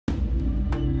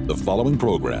The following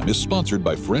program is sponsored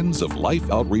by Friends of Life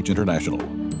Outreach International.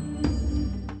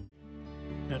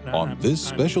 On this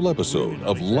special episode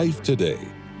of Life Today.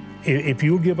 If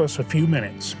you'll give us a few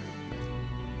minutes,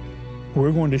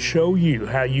 we're going to show you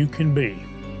how you can be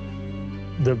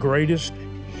the greatest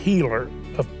healer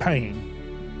of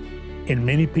pain in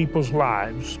many people's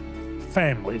lives,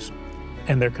 families,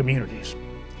 and their communities.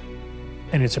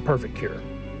 And it's a perfect cure.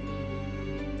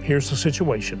 Here's the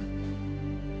situation,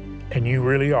 and you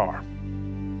really are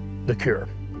the cure.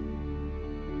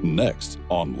 Next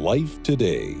on Life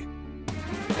Today.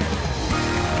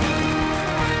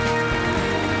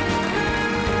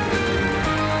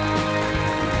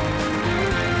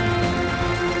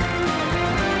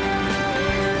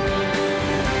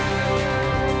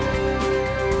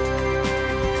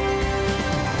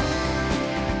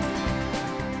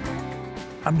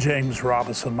 I'm James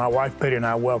Robinson. My wife Betty and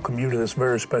I welcome you to this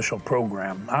very special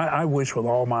program. I wish with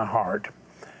all my heart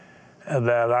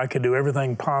that I could do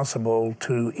everything possible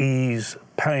to ease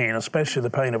pain, especially the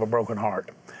pain of a broken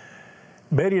heart.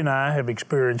 Betty and I have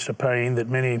experienced a pain that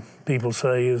many people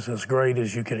say is as great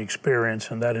as you can experience,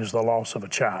 and that is the loss of a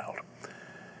child.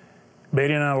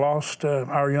 Betty and I lost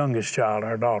our youngest child,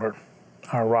 our daughter,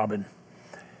 our Robin.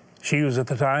 She was at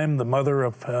the time the mother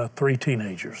of 3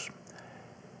 teenagers.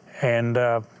 And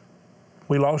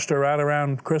we lost her right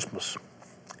around Christmas.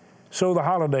 So the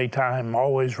holiday time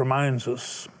always reminds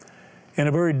us in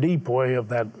a very deep way of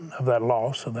that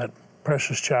loss, of that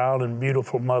precious child and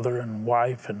beautiful mother and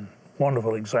wife and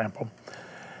wonderful example.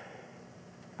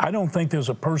 I don't think there's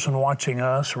a person watching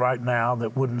us right now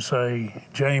that wouldn't say,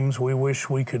 James, we wish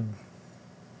we could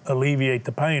alleviate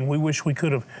the pain. We wish we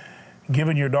could have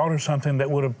given your daughter something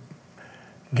that would have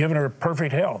given her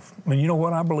perfect health. I mean, you know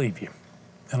what? I believe you.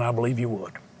 And I believe you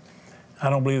would. I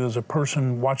don't believe there's a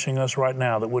person watching us right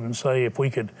now that wouldn't say if we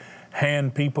could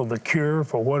hand people the cure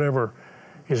for whatever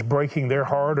is breaking their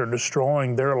heart or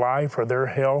destroying their life or their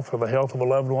health or the health of a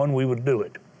loved one, we would do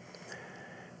it.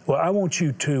 Well, I want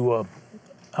you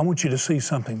to see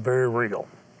something very real.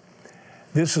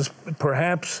 This is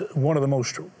perhaps one of the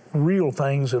most real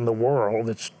things in the world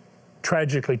that's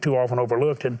tragically too often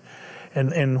overlooked.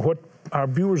 And what our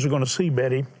viewers are going to see,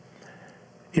 Betty,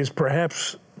 is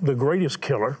perhaps the greatest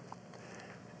killer,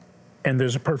 and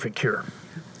there's a perfect cure.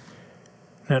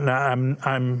 Now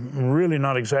I'm really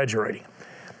not exaggerating.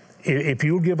 If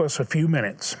you'll give us a few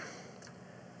minutes,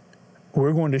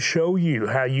 we're going to show you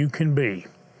how you can be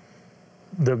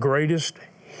the greatest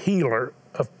healer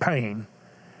of pain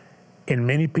in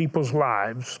many people's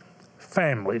lives,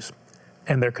 families,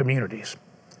 and their communities.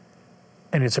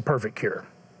 And it's a perfect cure.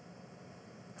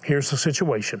 Here's the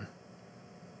situation.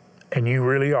 And you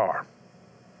really are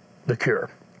the cure.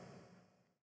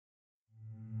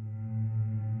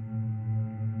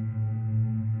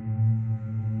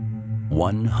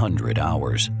 "100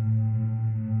 hours.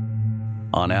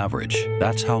 On average,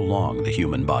 that's how long the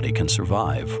human body can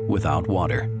survive without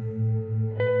water.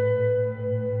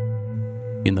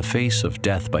 In the face of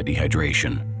death by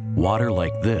dehydration, water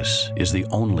like this is the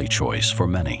only choice for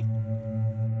many.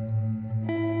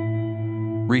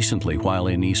 Recently, while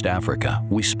in East Africa,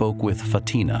 we spoke with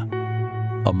Fatina,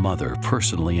 a mother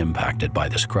personally impacted by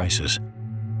this crisis.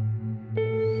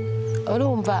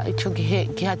 Urumva icyo gihe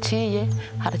gihaciye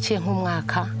haraciye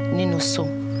nk'umwaka n'inusu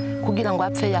kugira ngo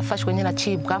apfe yafashwe nyine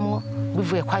acibwamwo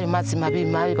bivuye kwa ayo mazi mabi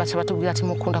baca batubwira ati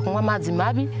mukunda kunywa amazi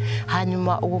mabi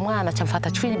hanyuma uwo mwana acamfata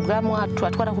acibwamwo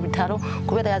atwara ku bitaro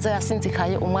kubera yaza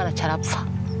yasinzikaye umwana carapfa.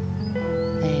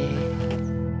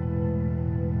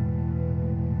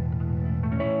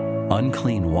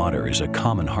 Unclean water is a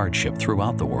common hardship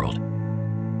throughout the world.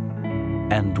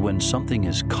 And when something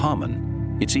is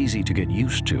common, it's easy to get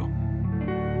used to.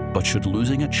 But should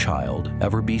losing a child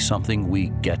ever be something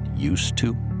we get used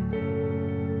to?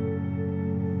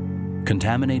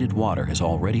 Contaminated water has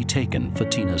already taken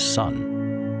Fatina's son.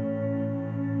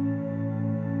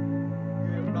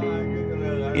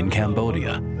 In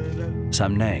Cambodia,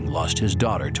 Samnang lost his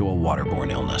daughter to a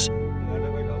waterborne illness.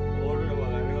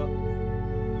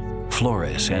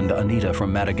 Flores and Anita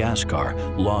from Madagascar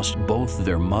lost both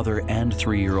their mother and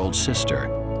 3-year-old sister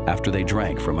after they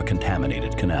drank from a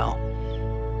contaminated canal.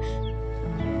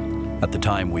 At the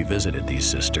time we visited these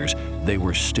sisters, they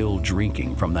were still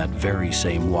drinking from that very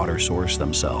same water source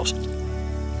themselves.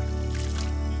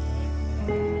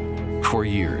 For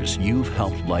years, you've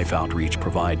helped Life Outreach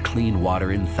provide clean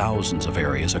water in thousands of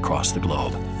areas across the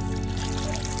globe.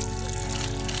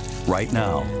 Right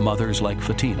now, mothers like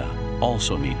Fatina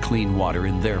also need clean water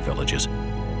in their villages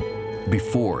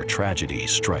before tragedy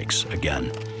strikes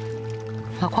again.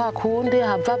 Kwa kundi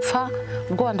havapfa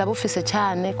ubwo ndabufise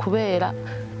cyane kubera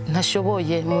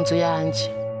ntashoboye mu nzu yanje.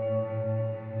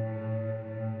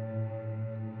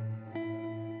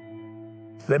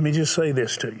 Let me just say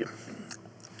this to you.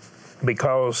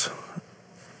 Because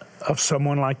of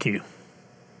someone like you,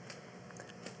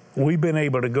 we've been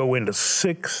able to go into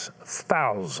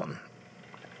 6,000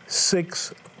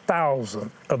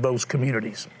 of those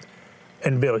communities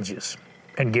and villages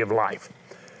and give life.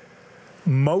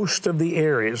 Most of the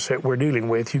areas that we're dealing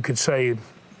with, you could say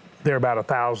there are about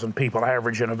 1,000 people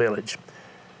average in a village.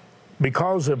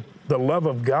 Because of the love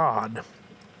of God,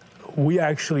 we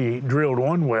actually drilled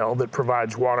one well that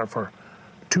provides water for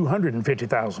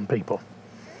 250,000 people.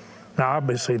 Now,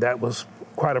 obviously, that was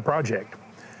quite a project.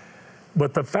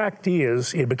 But the fact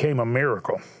is, it became a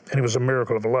miracle, and it was a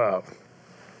miracle of love.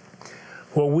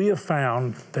 What we have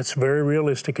found that's very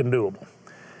realistic and doable.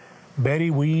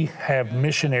 Betty, we have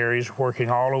missionaries working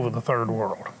all over the third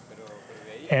world.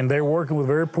 And they're working with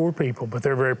very poor people, but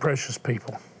they're very precious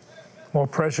people, more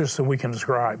precious than we can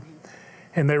describe.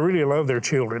 And they really love their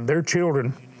children. Their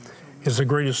children is the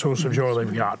greatest source of joy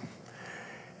they've got.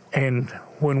 And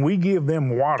when we give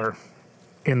them water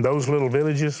in those little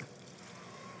villages,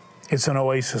 it's an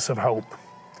oasis of hope.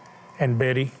 And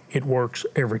Betty, it works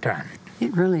every time.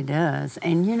 It really does.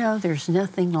 And you know, there's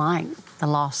nothing like the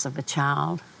loss of a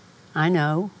child. I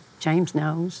know, James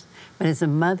knows, but as a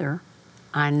mother,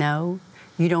 I know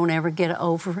you don't ever get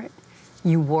over it.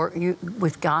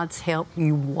 With God's help,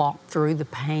 you walk through the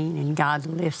pain and God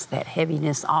lifts that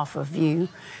heaviness off of you,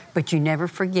 but you never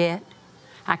forget.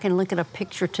 I can look at a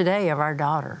picture today of our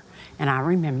daughter, and I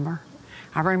remember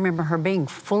her being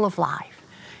full of life.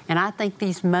 And I think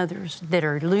these mothers that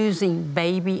are losing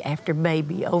baby after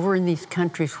baby over in these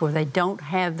countries where they don't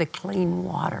have the clean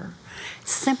water,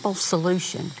 simple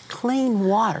solution, clean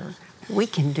water. We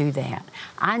can do that.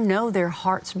 I know their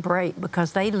hearts break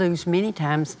because they lose many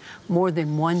times more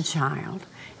than one child,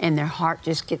 and their heart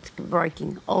just gets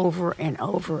breaking over and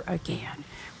over again.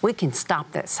 We can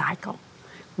stop that cycle.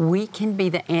 We can be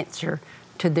the answer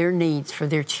to their needs for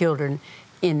their children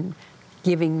in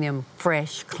giving them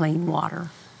fresh, clean water.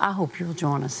 I hope you'll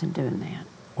join us in doing that.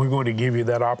 We're going to give you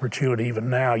that opportunity even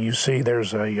now. You see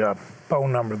there's a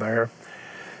phone number there.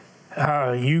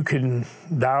 You can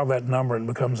dial that number and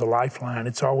it becomes a lifeline.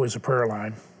 It's always a prayer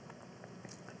line.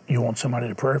 You want somebody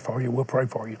to pray for you, we'll pray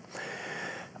for you.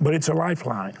 But it's a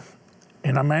lifeline.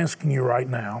 And I'm asking you right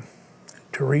now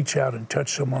to reach out and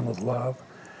touch someone with love.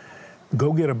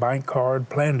 Go get a bank card,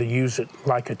 plan to use it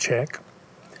like a check,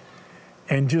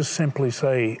 and just simply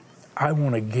say, I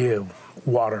want to give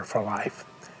water for life.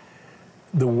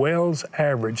 The wells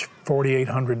average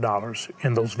 $4,800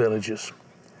 in those villages.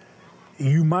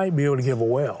 You might be able to give a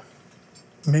well.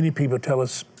 Many people tell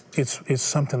us it's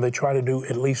something they try to do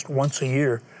at least once a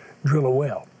year, drill a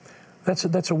well.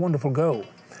 That's a wonderful goal.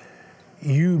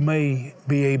 You may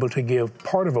be able to give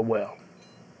part of a well,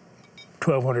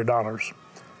 $1,200,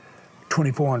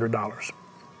 $2,400.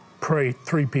 Pray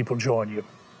 3 people join you,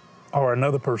 or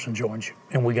another person joins you,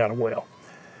 and we got a well.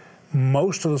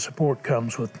 Most of the support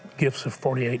comes with gifts of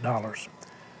 $48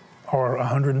 or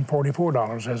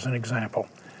 $144 as an example.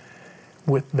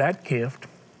 With that gift,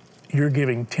 you're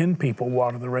giving 10 people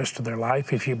water the rest of their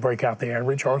life if you break out the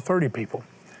average, or 30 people.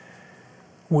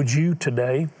 Would you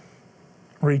today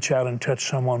reach out and touch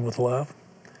someone with love?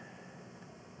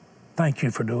 Thank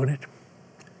you for doing it.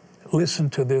 Listen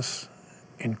to this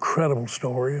incredible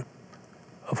story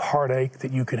of heartache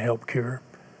that you can help cure.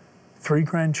 3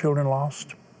 grandchildren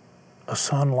lost, a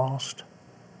son lost,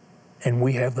 and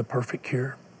we have the perfect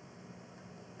cure.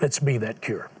 Let's be that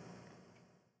cure.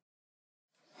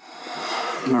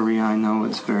 Maria, I know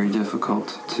it's very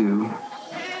difficult to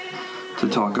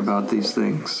talk about these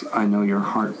things. I know you're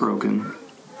heartbroken,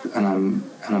 and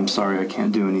I'm sorry I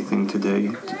can't do anything today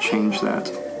to change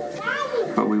that.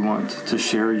 But we want to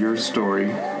share your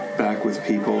story back with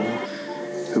people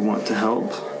who want to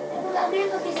help.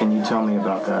 Can you tell me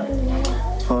about that?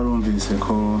 Twarumvise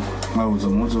ko mwabuze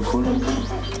umwuzukuru.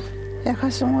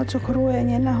 Yakase umwuzukuru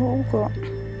wenyine ahubwo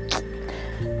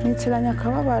nitiranya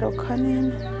akababaro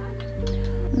kanini.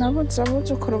 Nabuze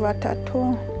abuzukuru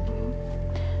 3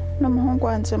 n'umuhungu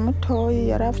wanjye mutoyi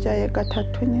yaravyaye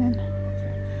 3 nyine.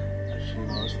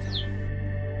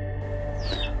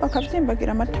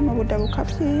 Bakavyimbagira amata mu buda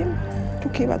bukavyimba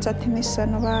tukibaza ati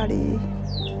nisano bari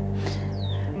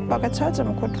bagacaza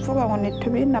mu kutuvuga ngo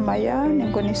nitubina amayani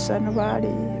ngo nisano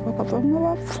bari bakavamwo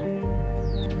bapfa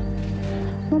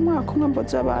mu mwaka umwe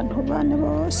mbuze abantu 4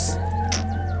 bose.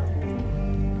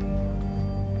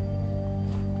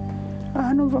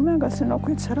 Ahantu mva umenga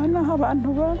sinokwicara naho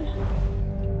abantu bari.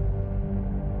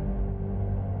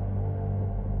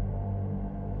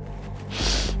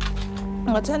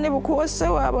 ngaca nibuka uwo se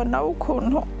wabo nawe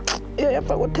ukuntu iyo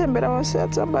yapfa gutembera hose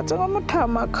yazambaza ngo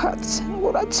mutamakazi ngo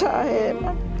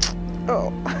uracahema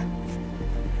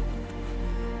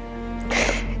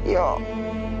yo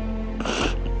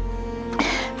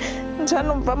nca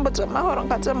numva mbuze amahoro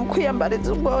ngaja mu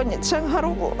kwiyambariza ubwonye canke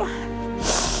haruguru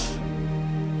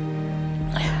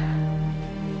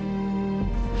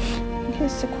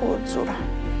nkisi kuzura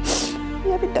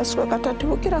iyo bidaswe gatatu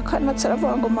bugira kanatse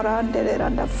aravuga ngo muranderera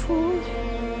ndapfuye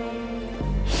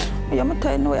uyo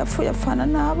mutayi niwe yapfuye apfana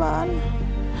n'abana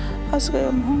hasigaye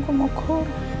umuhungu mukuru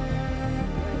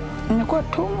niko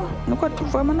tuma niko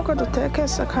tuvamo niko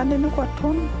dutekesa kandi niko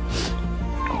tuma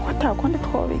kuko atakundi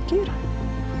twobigira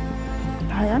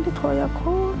nta yandi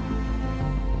twoyakura.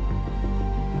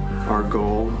 Our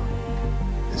goal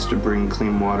is to bring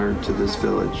clean water to this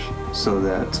village so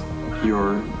that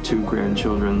your 2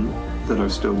 grandchildren that are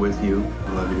still with you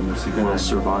will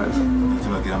survive.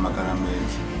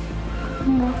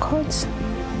 Murakoze.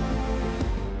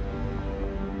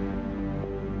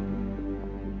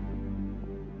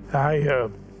 I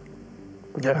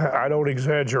don't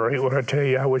exaggerate when I tell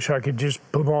you I wish I could just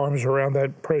put my arms around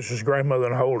that precious grandmother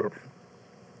and hold her.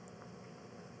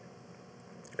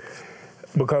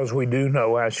 Because we do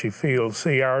know how she feels.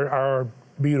 See, our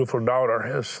beautiful daughter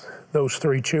has, those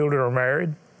 3 children are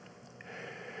married.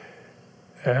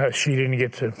 She didn't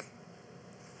get to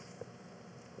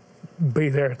be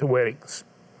there at the weddings.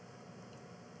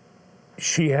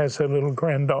 She has a little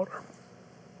granddaughter.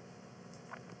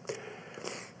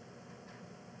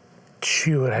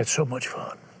 She would have had so much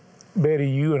fun. Betty,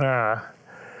 you and I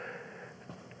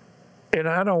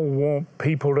don't want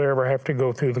people to ever have to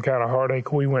go through the kind of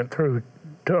heartache we went through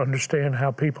to understand how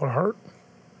people hurt.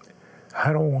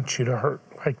 I don't want you to hurt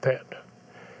like that.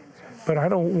 But I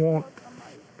don't want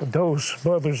those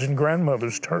mothers and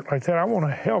grandmothers to hurt like that. I want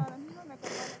to help.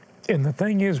 And the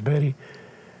thing is, Betty,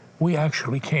 we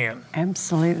actually can.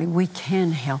 Absolutely, we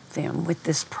can help them with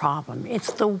this problem.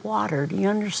 It's the water, do you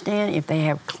understand? If they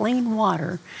have clean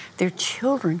water, their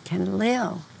children can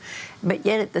live. But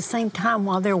yet at the same time,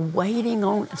 while they're waiting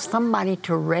on somebody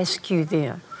to rescue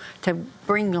them, to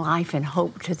bring life and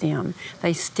hope to them,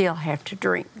 they still have to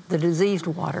drink the diseased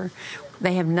water.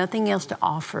 They have nothing else to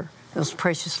offer those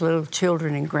precious little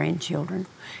children and grandchildren.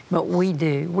 But we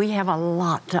do. We have a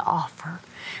lot to offer.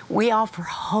 We offer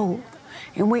hope.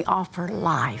 And we offer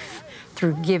life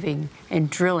through giving and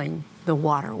drilling the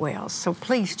water wells. So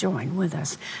please join with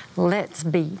us. Let's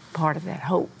be part of that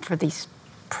hope for these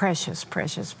precious,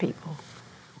 precious people.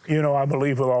 You know, I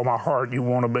believe with all my heart you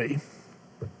want to be.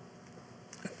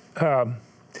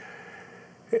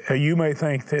 You may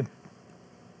think that,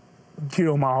 you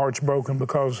know, my heart's broken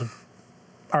because of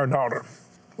our daughter.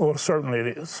 Well, certainly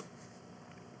it is.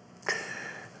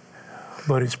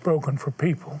 But it's broken for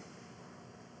people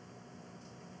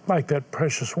like that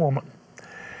precious woman,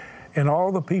 and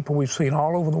all the people we've seen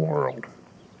all over the world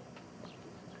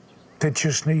that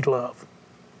just need love.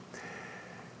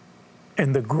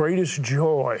 And the greatest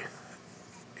joy,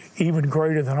 even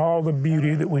greater than all the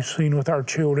beauty that we've seen with our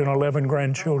children, 11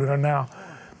 grandchildren and now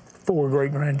 4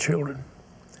 great-grandchildren,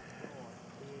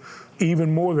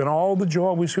 even more than all the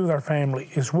joy we see with our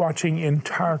family, is watching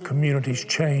entire communities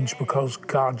change because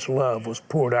God's love was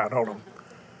poured out on them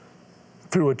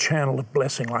through a channel of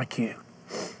blessing like you.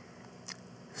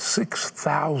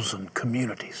 6,000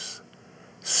 communities,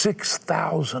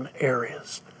 6,000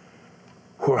 areas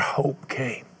where hope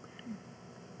came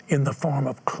in the form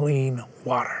of clean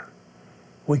water.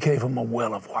 We gave them a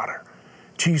well of water.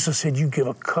 Jesus said, you give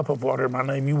a cup of water in my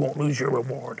name, you won't lose your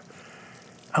reward.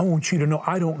 I want you to know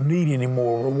I don't need any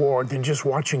more reward than just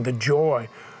watching the joy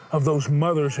of those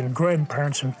mothers and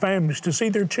grandparents and families to see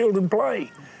their children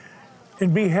play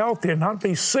and be healthy and not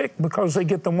be sick because they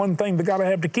get the one thing they gotta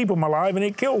have to keep them alive and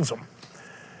it kills them.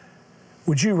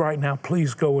 Would you right now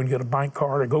please go and get a bank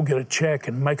card or go get a check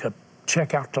and make a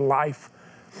check out to Life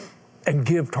and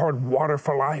give toward Water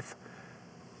for Life?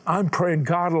 I'm praying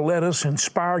God will let us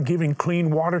inspire giving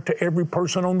clean water to every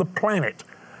person on the planet.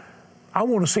 I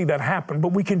want to see that happen,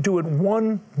 but we can do it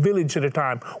one village at a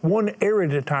time, one area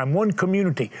at a time, one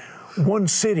community, one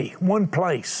city, one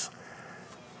place,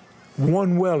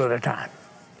 one well at a time.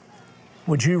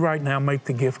 Would you right now make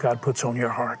the gift God puts on your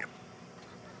heart?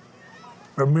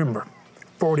 Remember,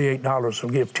 $48 will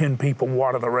give 10 people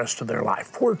water the rest of their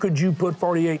life. Where could you put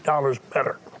 $48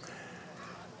 better?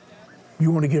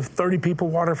 You want to give 30 people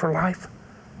water for life?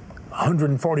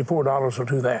 $144 will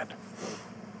do that.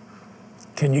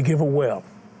 Can you give a well?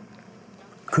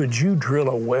 Could you drill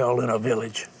a well in a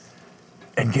village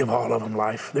and give all of them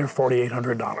life? They're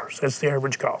 $4,800. That's the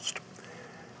average cost.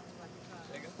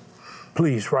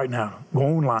 please, right now, go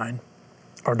online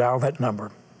or dial that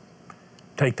number.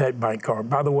 Take that bank card.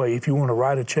 By the way, if you want to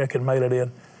write a check and mail it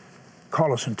in,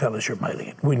 call us and tell us you're mailing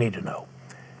it. We need to know.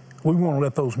 We want to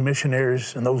let those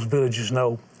missionaries and those villages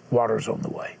know water's on the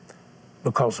way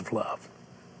because of love.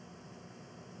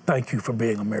 Thank you for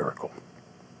being a miracle.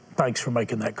 Thanks for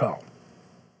making that call.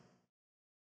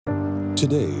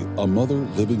 Today, a mother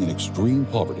living in extreme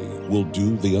poverty will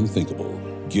do the unthinkable.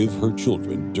 Give her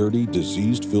children dirty,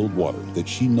 disease-filled water that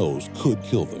she knows could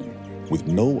kill them. With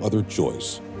no other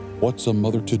choice, what's a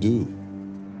mother to do?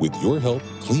 With your help,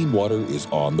 clean water is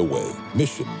on the way.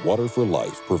 Mission Water for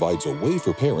Life provides a way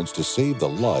for parents to save the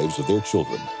lives of their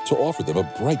children, to offer them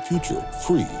a bright future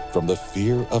free from the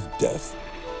fear of death.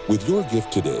 With your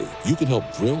gift today, you can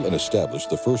help drill and establish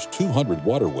the first 200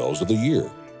 water wells of the year.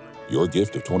 Your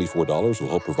gift of $24 will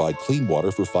help provide clean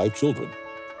water for 5 children.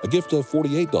 A gift of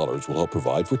 $48 will help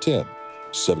provide for 10.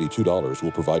 $72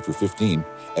 will provide for 15,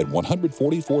 and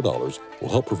 $144 will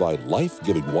help provide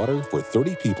life-giving water for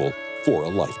 30 people for a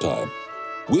lifetime.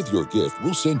 With your gift,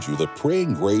 we'll send you the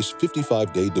Praying Grace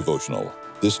 55-Day Devotional.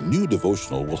 This new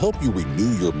devotional will help you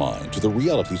renew your mind to the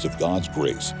realities of God's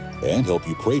grace and help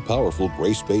you pray powerful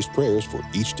grace-based prayers for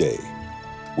each day.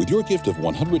 With your gift of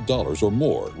 $100 or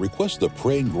more, request the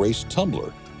Praying Grace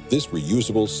Tumbler. This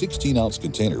reusable 16-ounce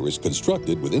container is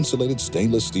constructed with insulated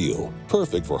stainless steel,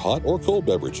 perfect for hot or cold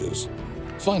beverages.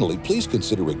 Finally, please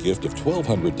consider a gift of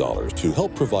 $1,200 to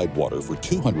help provide water for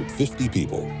 250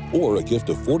 people, or a gift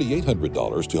of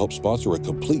 $4,800 to help sponsor a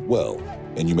complete well.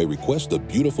 And you may request the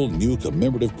beautiful new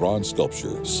commemorative bronze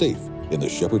sculpture, Safe in the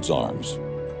Shepherd's Arms.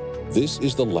 This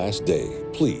is the last day.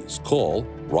 Please call,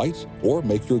 write, or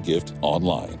make your gift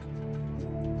online.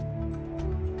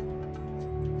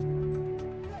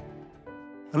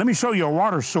 Let me show you a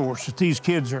water source that these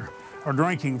kids are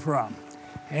drinking from.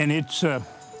 And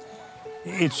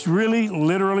it's really,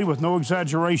 literally, with no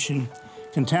exaggeration,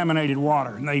 contaminated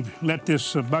water. And they've let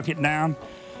this bucket down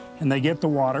and they get the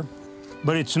water.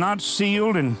 But it's not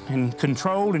sealed and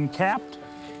controlled and capped.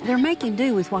 They're making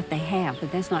do with what they have,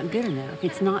 but that's not good enough.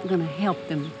 It's not going to help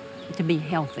them to be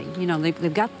healthy. You know,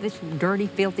 they've got this dirty,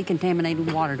 filthy,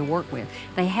 contaminated water to work with.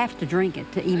 They have to drink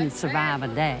it to even survive a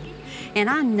day. And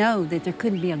I know that there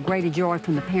couldn't be a greater joy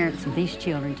from the parents of these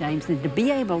children, James, than to be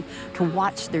able to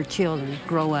watch their children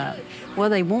grow up. Well,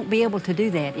 they won't be able to do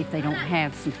that if they don't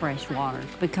have some fresh water,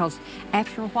 because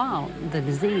after a while, the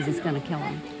disease is going to kill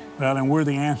them. Well, and we're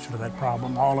the answer to that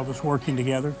problem, all of us working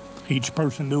together, each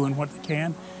person doing what they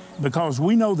can, because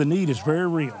we know the need is very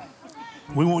real.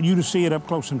 We want you to see it up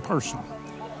close and personal.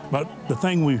 But the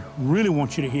thing we really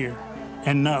want you to hear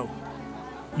and know,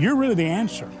 you're really the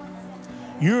answer.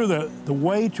 You're the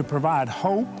way to provide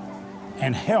hope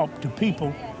and help to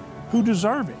people who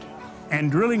deserve it.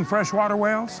 And drilling freshwater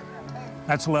wells,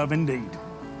 that's love indeed.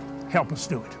 Help us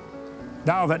do it.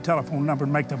 Dial that telephone number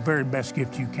and make the very best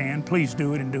gift you can. Please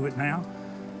do it and do it now.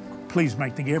 Please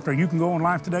make the gift, or you can go on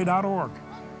lifetoday.org.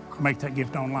 Make that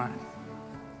gift online.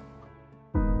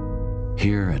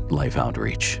 Here at Life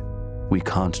Outreach, we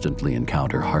constantly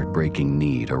encounter heartbreaking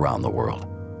need around the world.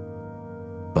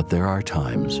 But there are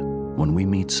times when we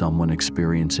meet someone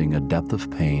experiencing a depth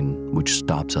of pain which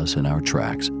stops us in our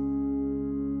tracks.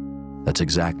 That's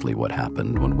exactly what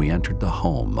happened when we entered the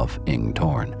home of Ing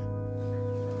Torn,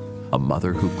 a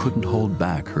mother who couldn't hold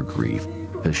back her grief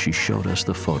as she showed us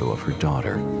the photo of her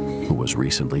daughter, who was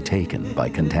recently taken by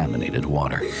contaminated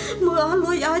water.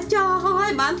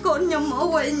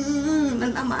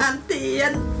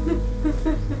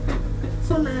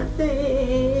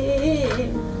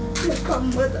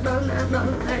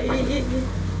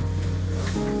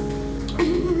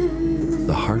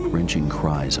 The heart-wrenching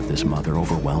cries of this mother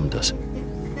overwhelmed us.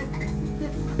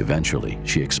 Eventually,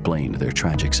 she explained their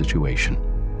tragic situation.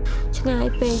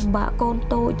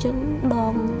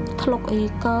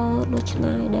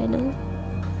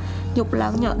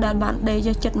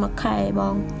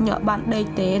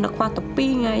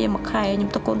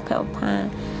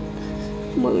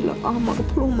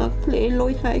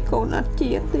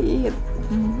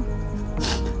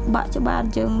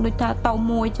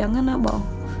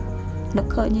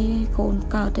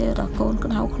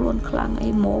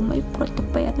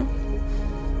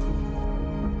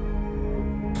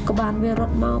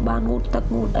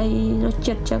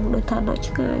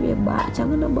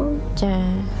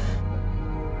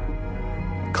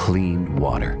 Clean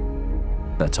water.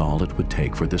 That's all it would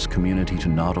take for this community to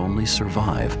not only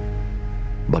survive,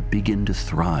 but begin to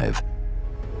thrive.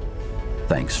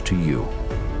 Thanks to you,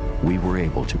 we were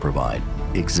able to provide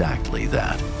exactly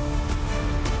that.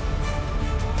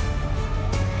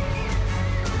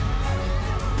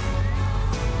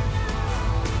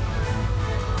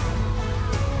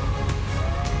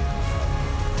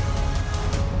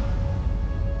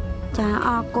 ចាអ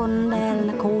រគុណដែល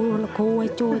គ្រូឲ្យ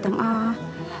ជួយទាំងអស់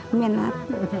មាន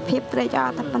ភាពត្រេកអរ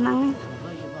តែប៉ុណ្ណឹង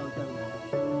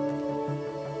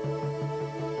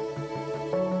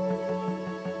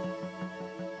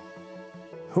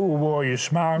Oh boy, your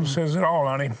smile says it all,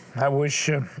 honey. I wish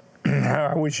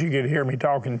you could hear me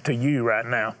talking to you right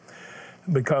now,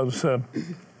 because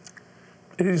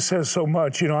it says so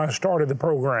much. You know, I started the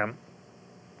program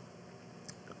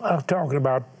talking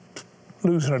about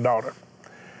losing a daughter,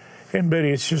 and Betty,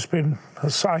 it's just been a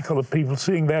cycle of people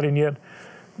seeing that, and yet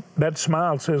that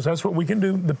smile says that's what we can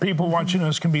do. The people watching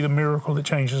us can be the miracle that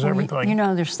changes everything. You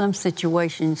know, there's some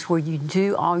situations where you do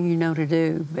all you know to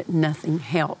do, but nothing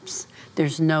helps.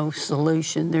 There's no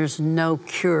solution. There's no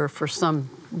cure for some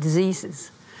diseases.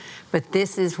 But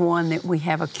this is one that we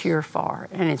have a cure for,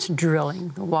 and it's drilling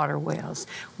the water wells.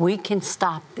 We can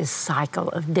stop this cycle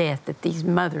of death that these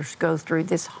mothers go through,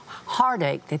 this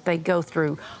heartache that they go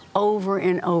through over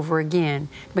and over again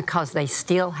because they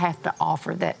still have to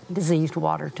offer that diseased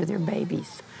water to their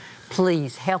babies.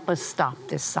 Please help us stop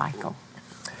this cycle.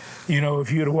 You know,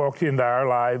 if you'd have walked into our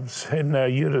lives and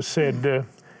you'd have said,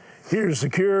 here's the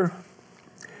cure,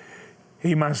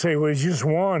 he might say, well, it's just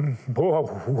one. Boy,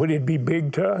 would it be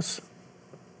big to us?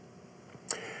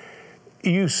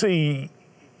 You see,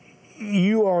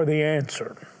 you are the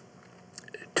answer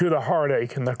to the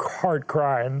heartache and the heart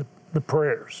cry and the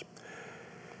prayers.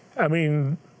 I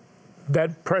mean,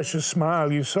 that precious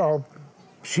smile you saw,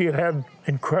 she had had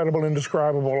incredible,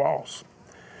 indescribable loss.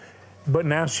 But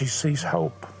now she sees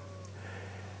hope.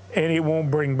 And it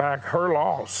won't bring back her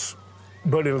loss,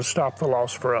 but it'll stop the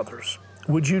loss for others.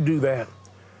 Would you do that?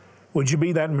 Would you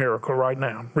be that miracle right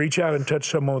now? Reach out and touch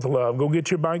someone with love. Go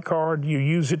get your bank card. You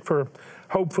use it for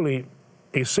hopefully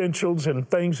essentials and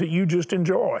things that you just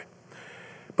enjoy.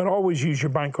 But always use your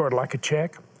bank card like a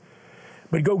check.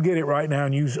 But go get it right now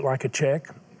and use it like a check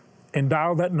and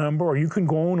dial that number, or you can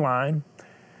go online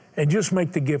and just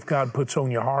make the gift God puts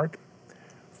on your heart.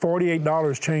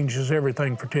 $48 changes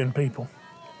everything for 10 people.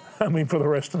 I mean, for the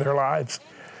rest of their lives.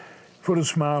 Put a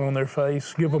smile on their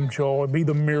face, give them joy, be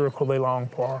the miracle they long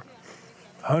for.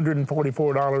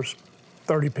 $144,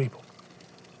 30 people.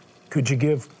 Could you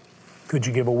give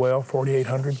a well,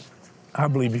 $4,800? I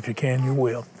believe if you can, you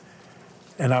will.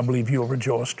 And I believe you'll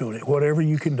rejoice doing it. Whatever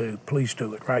you can do, please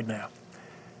do it right now.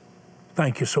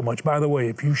 Thank you so much. By the way,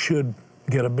 if you should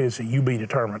get a busy, you be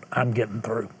determined, I'm getting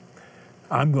through.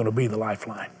 I'm going to be the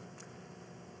lifeline.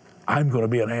 I'm going to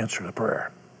be an answer to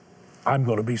prayer. I'm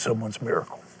going to be someone's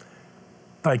miracle.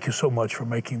 Thank you so much for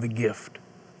making the gift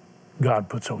God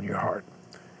puts on your heart.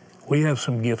 We have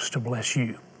some gifts to bless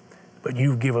you, but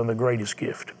you've given the greatest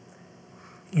gift.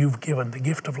 You've given the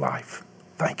gift of life.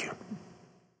 Thank you.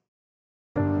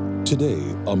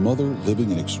 Today, a mother living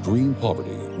in extreme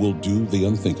poverty will do the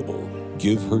unthinkable.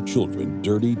 Give her children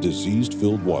dirty,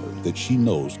 disease-filled water that she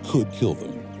knows could kill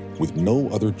them. With no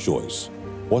other choice,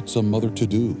 what's a mother to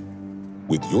do?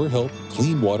 With your help,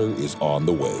 clean water is on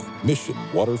the way. Mission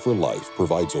Water for Life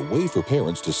provides a way for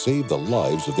parents to save the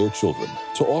lives of their children,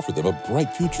 to offer them a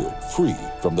bright future free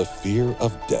from the fear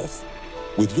of death.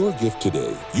 With your gift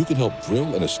today, you can help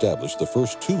drill and establish the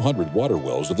first 200 water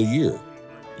wells of the year.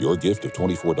 Your gift of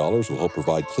 $24 will help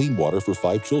provide clean water for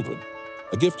 5 children.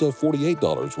 A gift of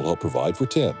 $48 will help provide for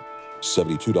 10.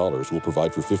 $72 will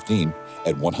provide for 15,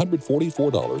 and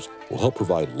 $144 will help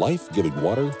provide life-giving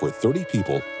water for 30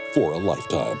 people for a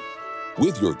lifetime.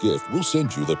 With your gift, we'll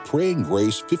send you the Praying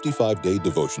Grace 55-Day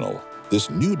Devotional. This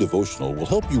new devotional will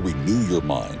help you renew your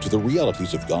mind to the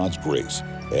realities of God's grace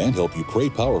and help you pray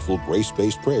powerful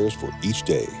grace-based prayers for each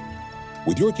day.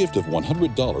 With your gift of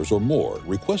 $100 or more,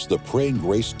 request the Praying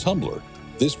Grace Tumbler.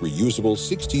 This reusable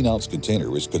 16-ounce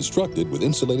container is constructed with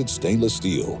insulated stainless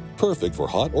steel, perfect for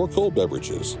hot or cold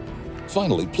beverages.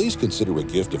 Finally, please consider a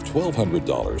gift of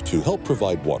 $1,200 to help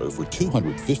provide water for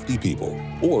 250 people,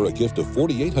 or a gift of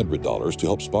 $4,800 to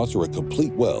help sponsor a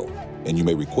complete well. And you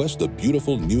may request the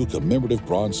beautiful new commemorative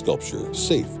bronze sculpture,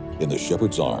 Safe in the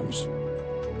Shepherd's Arms.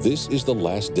 This is the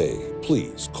last day.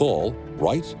 Please call,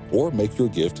 write, or make your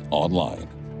gift online.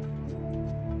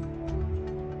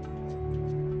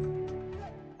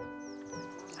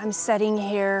 I'm sitting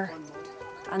here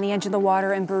on the edge of the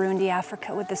water in Burundi,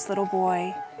 Africa, with this little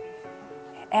boy.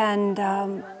 And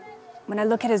when I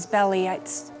look at his belly,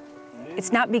 it's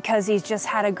not because he's just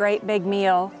had a great big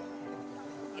meal.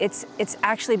 It's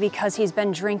actually because he's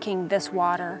been drinking this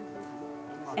water.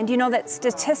 And you know that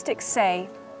statistics say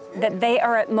that they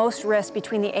are at most risk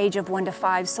between the age of 1 to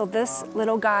 5. So this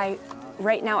little guy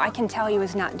right now, I can tell you,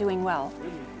 is not doing well.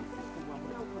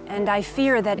 And I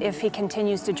fear that if he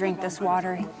continues to drink this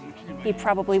water, he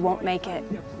probably won't make it.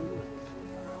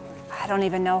 I don't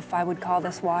even know if I would call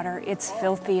this water. It's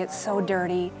filthy, it's so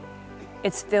dirty,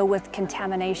 it's filled with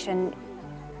contamination,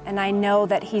 and I know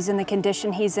that he's in the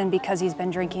condition he's in because he's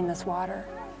been drinking this water.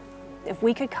 If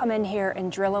we could come in here and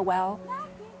drill a well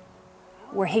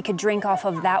where he could drink off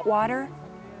of that water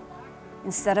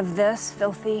instead of this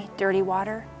filthy, dirty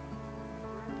water,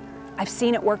 I've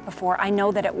seen it work before. I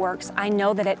know that it works. I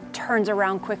know that it turns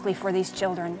around quickly for these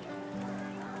children.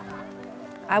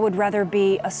 I would rather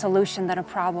be a solution than a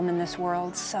problem in this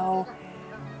world. So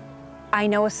I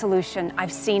know a solution.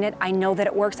 I've seen it. I know that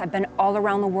it works. I've been all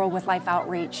around the world with Life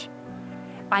Outreach.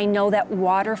 I know that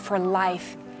water for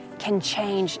life can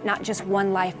change not just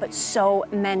one life, but so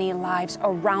many lives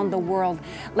around the world.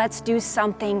 Let's do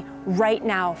something right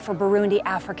now for Burundi,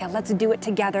 Africa. Let's do it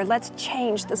together. Let's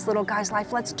change this little guy's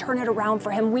life. Let's turn it around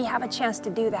for him. We have a chance to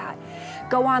do that.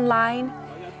 Go online,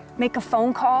 make a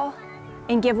phone call,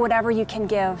 and give whatever you can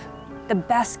give, the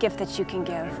best gift that you can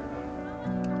give.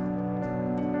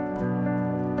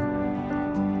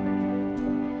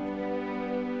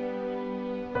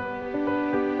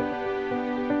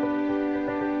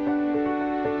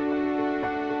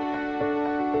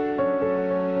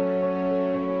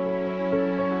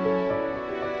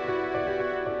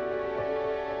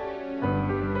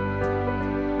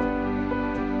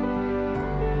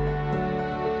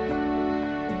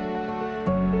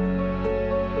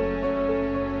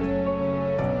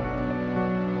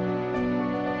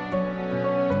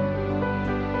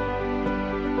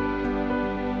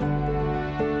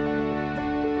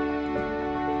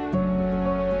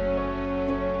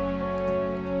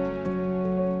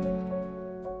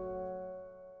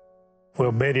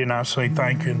 Well, Betty and I say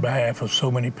thank you on behalf of so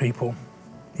many people.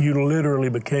 You literally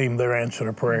became their answer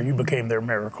to prayer. You became their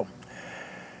miracle.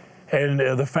 And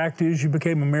the fact is, you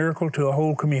became a miracle to a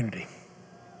whole community.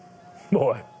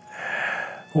 Boy,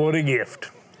 what a gift.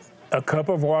 A cup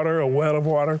of water, a well of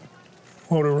water,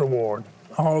 what a reward.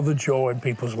 All the joy in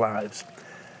people's lives.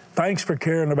 Thanks for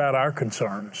caring about our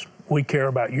concerns. We care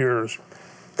about yours.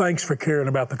 Thanks for caring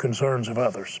about the concerns of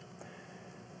others.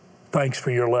 Thanks for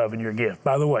your love and your gift.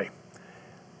 By the way,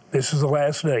 this is the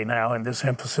last day now in this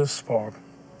emphasis for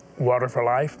Water for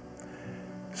Life.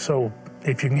 So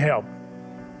if you can help,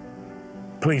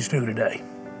 please do today.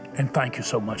 And thank you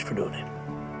so much for doing it.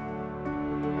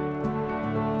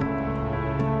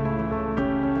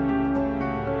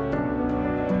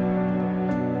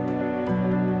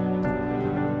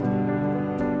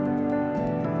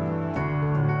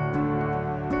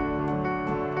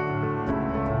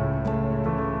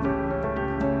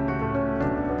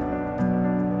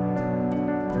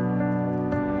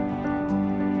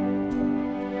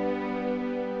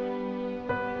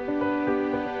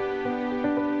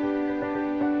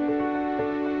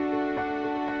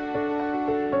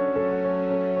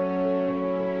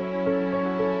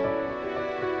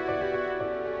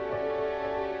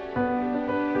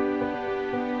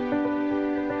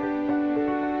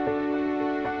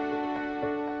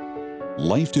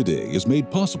 Life Today is made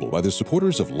possible by the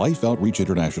supporters of Life Outreach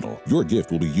International. Your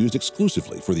gift will be used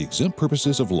exclusively for the exempt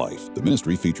purposes of life. The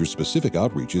ministry features specific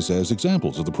outreaches as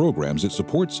examples of the programs it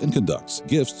supports and conducts.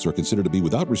 Gifts are considered to be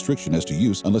without restriction as to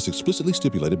use unless explicitly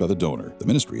stipulated by the donor. The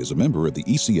ministry is a member of the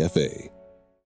ECFA.